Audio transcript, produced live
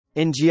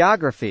In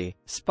geography,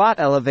 spot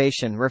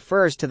elevation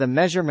refers to the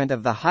measurement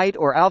of the height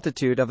or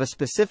altitude of a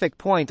specific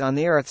point on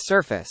the Earth's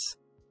surface.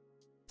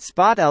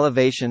 Spot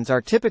elevations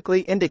are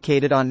typically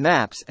indicated on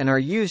maps and are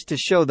used to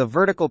show the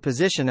vertical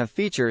position of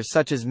features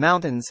such as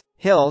mountains,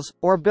 hills,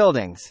 or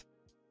buildings.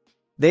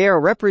 They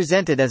are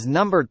represented as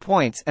numbered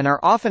points and are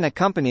often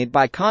accompanied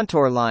by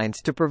contour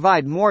lines to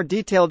provide more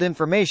detailed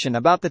information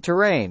about the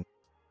terrain.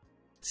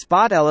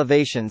 Spot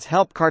elevations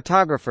help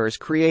cartographers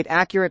create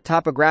accurate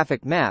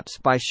topographic maps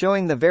by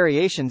showing the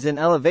variations in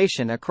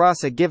elevation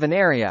across a given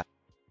area.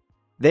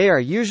 They are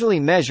usually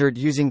measured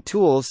using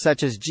tools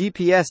such as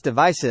GPS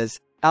devices,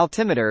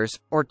 altimeters,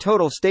 or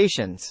total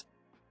stations.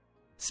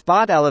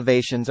 Spot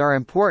elevations are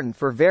important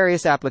for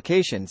various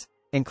applications,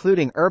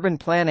 including urban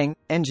planning,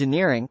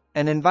 engineering,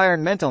 and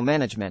environmental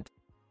management.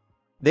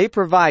 They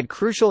provide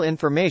crucial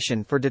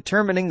information for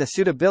determining the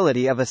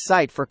suitability of a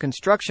site for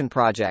construction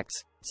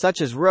projects,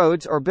 such as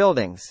roads or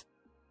buildings.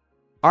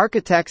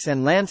 Architects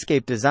and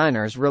landscape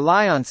designers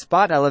rely on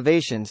spot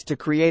elevations to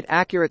create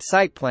accurate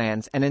site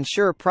plans and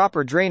ensure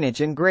proper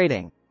drainage and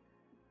grading.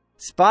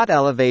 Spot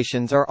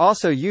elevations are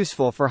also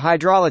useful for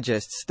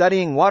hydrologists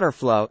studying water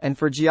flow and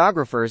for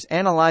geographers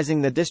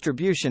analyzing the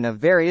distribution of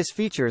various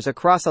features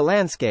across a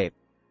landscape.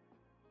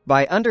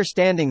 By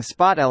understanding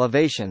spot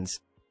elevations,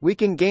 we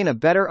can gain a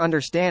better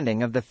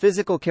understanding of the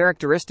physical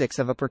characteristics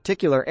of a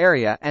particular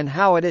area and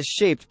how it is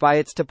shaped by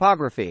its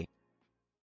topography.